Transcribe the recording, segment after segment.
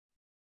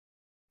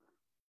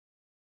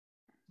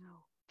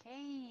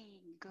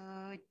Okay,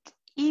 good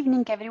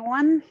evening,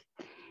 everyone.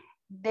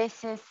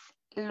 This is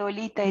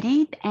Lolita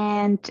Reed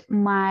and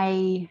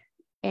my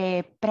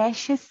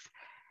precious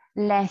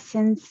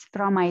lessons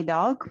from my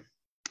dog.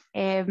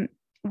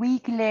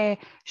 Weekly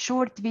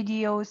short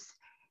videos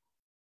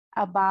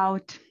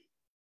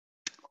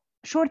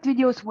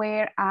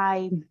where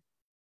I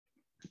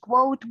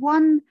quote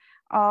one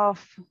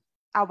of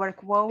our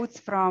quotes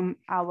from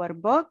our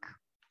book,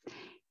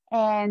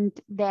 and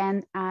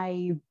then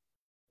I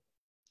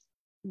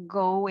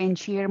go and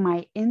share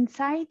my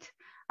insight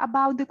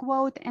about the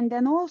quote. And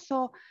then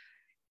also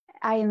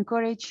I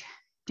encourage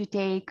to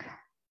take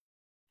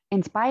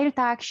inspired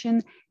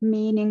action,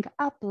 meaning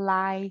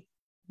apply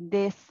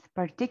this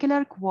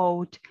particular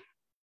quote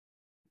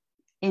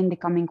in the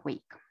coming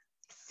week.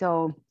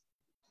 So,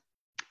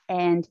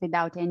 and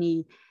without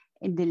any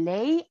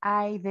delay,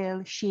 I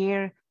will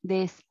share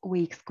this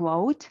week's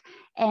quote.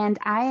 And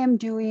I am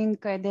doing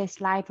this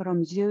live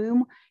from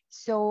Zoom,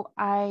 so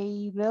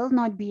I will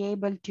not be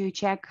able to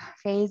check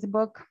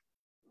Facebook.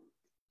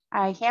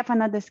 I have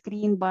another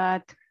screen,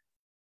 but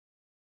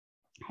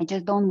I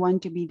just don't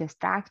want to be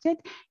distracted.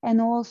 And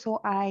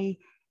also I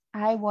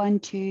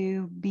want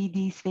to be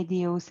these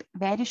videos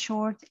very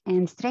short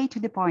and straight to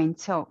the point.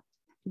 So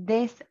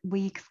this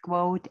week's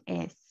quote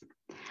is,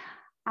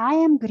 I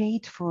am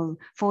grateful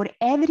for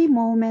every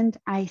moment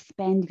I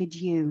spend with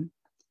you,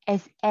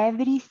 as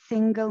every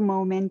single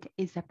moment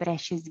is a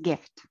precious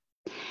gift.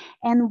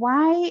 And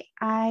why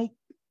I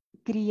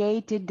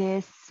created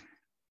this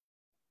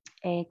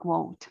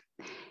quote?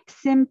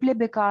 Simply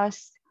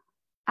because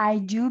I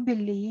do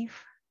believe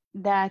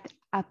that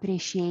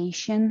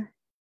appreciation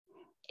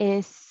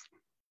is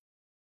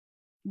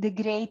the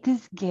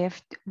greatest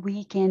gift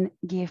we can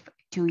give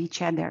to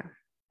each other.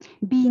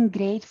 Being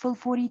grateful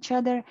for each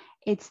other,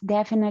 it's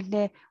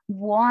definitely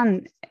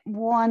one,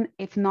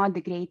 if not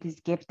the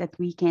greatest gift that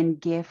we can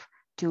give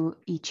to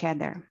each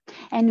other.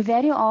 And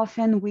very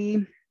often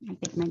I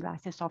take my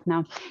glasses off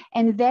now,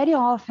 and very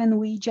often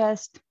we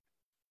just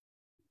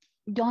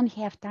don't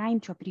have time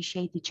to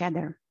appreciate each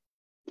other.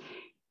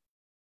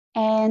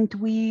 And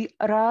we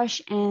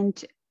rush,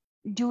 and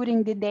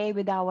during the day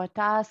with our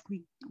task,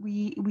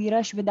 we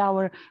rush with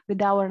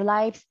our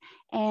lives,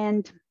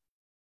 and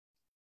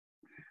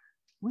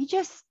we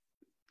just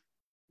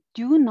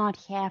do not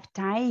have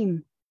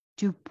time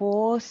to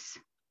pause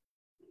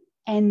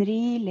and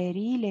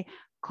really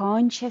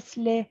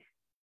consciously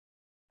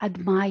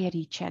admire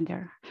each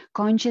other,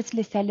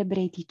 consciously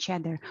celebrate each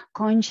other,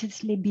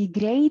 consciously be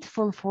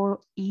grateful for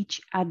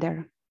each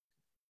other.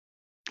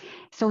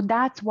 So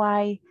that's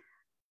why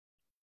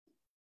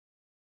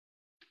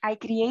I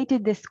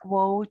created this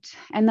quote.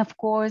 And of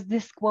course,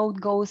 this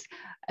quote goes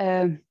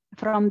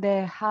from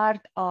the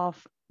heart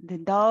of the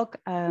dog,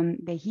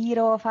 the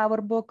hero of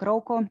our book,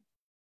 Rocco.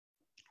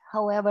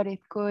 However, it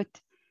could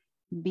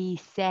be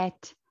said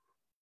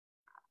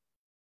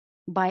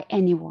by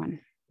anyone.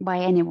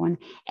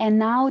 And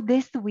now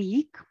this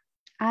week,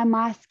 I'm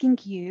asking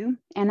you,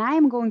 and I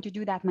am going to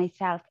do that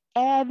myself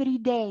every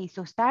day.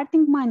 So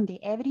starting Monday,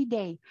 every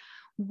day,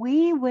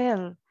 we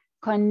will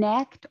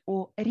connect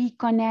or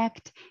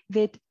reconnect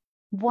with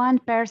one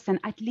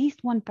person, at least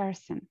one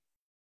person.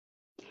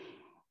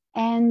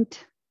 And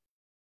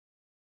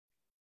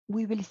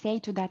we will say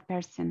to that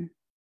person,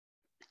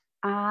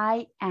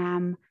 I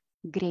am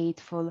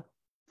grateful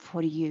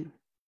for you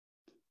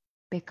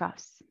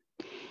because.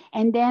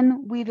 And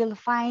then we will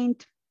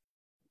find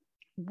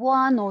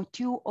one or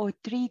two or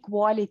three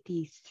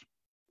qualities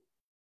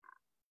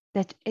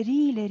that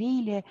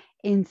really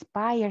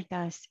inspired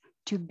us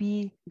to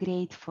be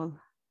grateful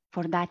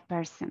for that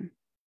person.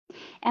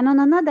 And on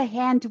another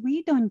hand,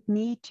 we don't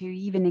need to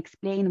even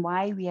explain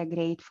why we are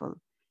grateful.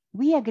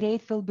 We are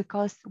grateful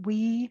because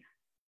we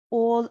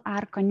all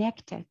are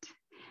connected.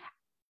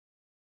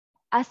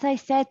 As I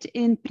said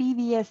in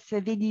previous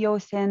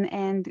videos,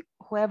 and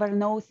whoever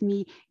knows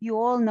me, you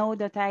all know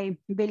that I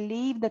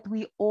believe that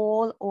we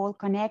all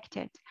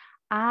connected.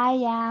 I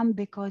am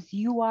because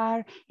you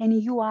are, and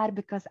you are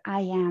because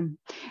I am.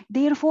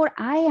 Therefore,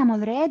 I am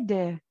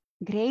already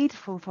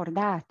grateful for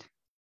that.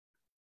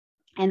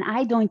 And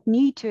I don't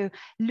need to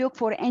look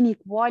for any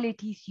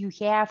qualities you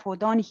have or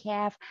don't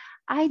have.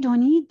 I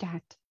don't need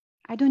that.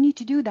 I don't need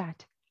to do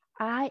that.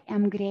 I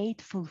am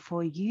grateful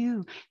for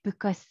you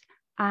because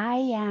I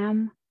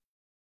am,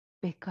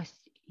 because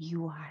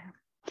you are.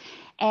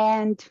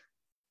 And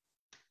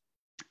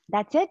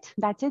that's it.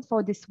 That's it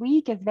for this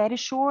week. It's very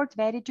short,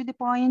 very to the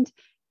point.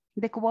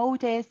 The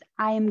quote is,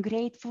 I am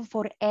grateful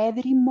for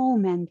every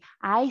moment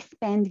I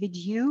spend with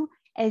you,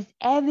 as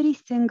every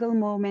single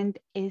moment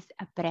is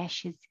a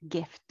precious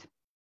gift.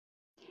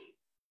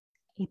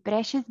 A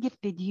precious gift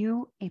with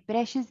you, a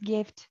precious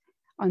gift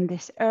on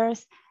this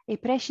earth, a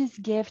precious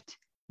gift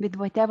with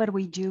whatever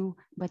we do,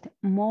 but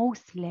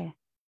mostly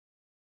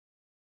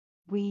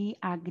we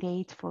are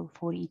grateful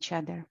for each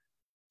other.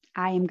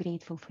 I am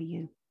grateful for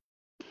you.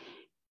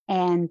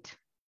 And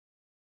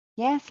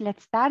yes,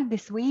 let's start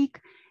this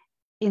week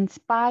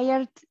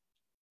inspired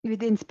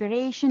with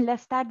inspiration.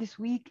 Let's start this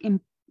week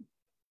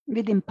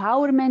with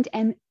empowerment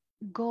and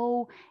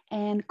go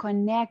and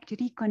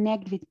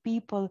reconnect with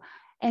people.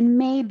 And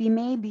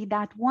maybe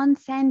that one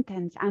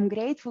sentence, I'm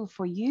grateful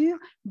for you,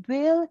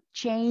 will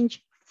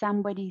change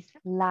somebody's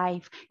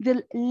life,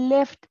 will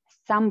lift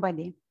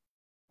somebody.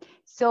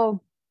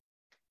 So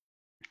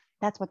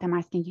that's what I'm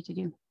asking you to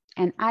do.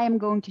 And I am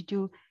going to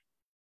do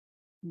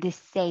the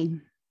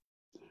same.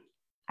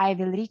 I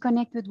will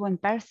reconnect with one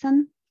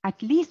person,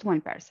 at least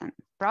one person.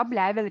 Probably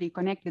I will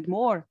reconnect with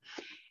more.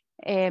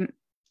 And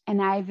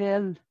I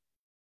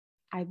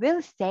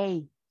will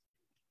say,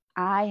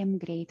 I am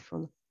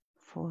grateful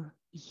for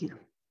you.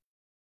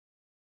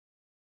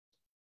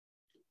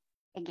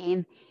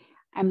 Again,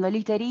 I'm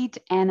Lolita Reed,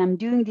 and I'm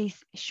doing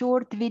these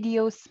short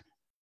videos,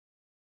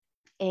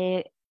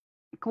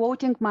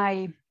 quoting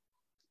my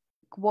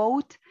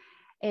quote,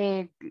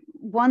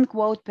 one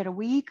quote per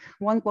week,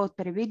 one quote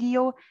per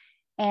video,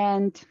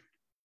 and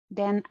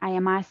then I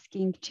am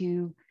asking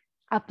to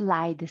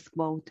apply this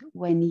quote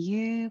when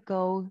you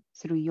go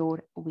through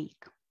your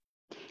week.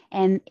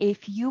 And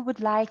if you would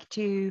like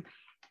to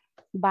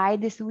buy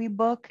this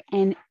ebook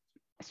and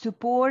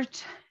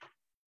support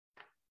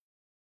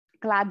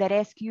Clada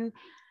Rescue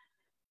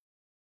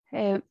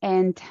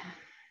and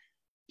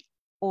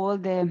all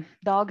the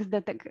dogs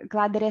that the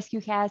Clada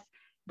Rescue has,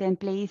 then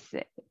please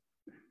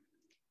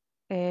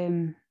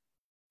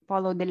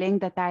follow the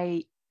link that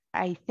I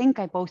think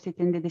I posted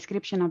in the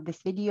description of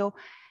this video.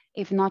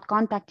 If not,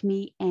 contact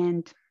me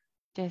and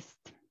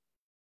just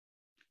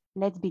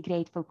let's be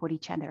grateful for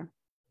each other.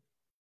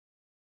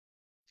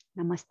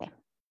 Namaste.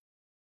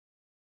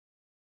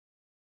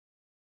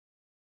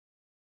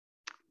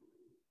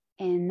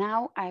 And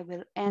now I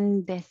will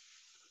end this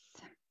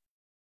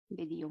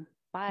video.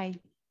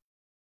 Bye.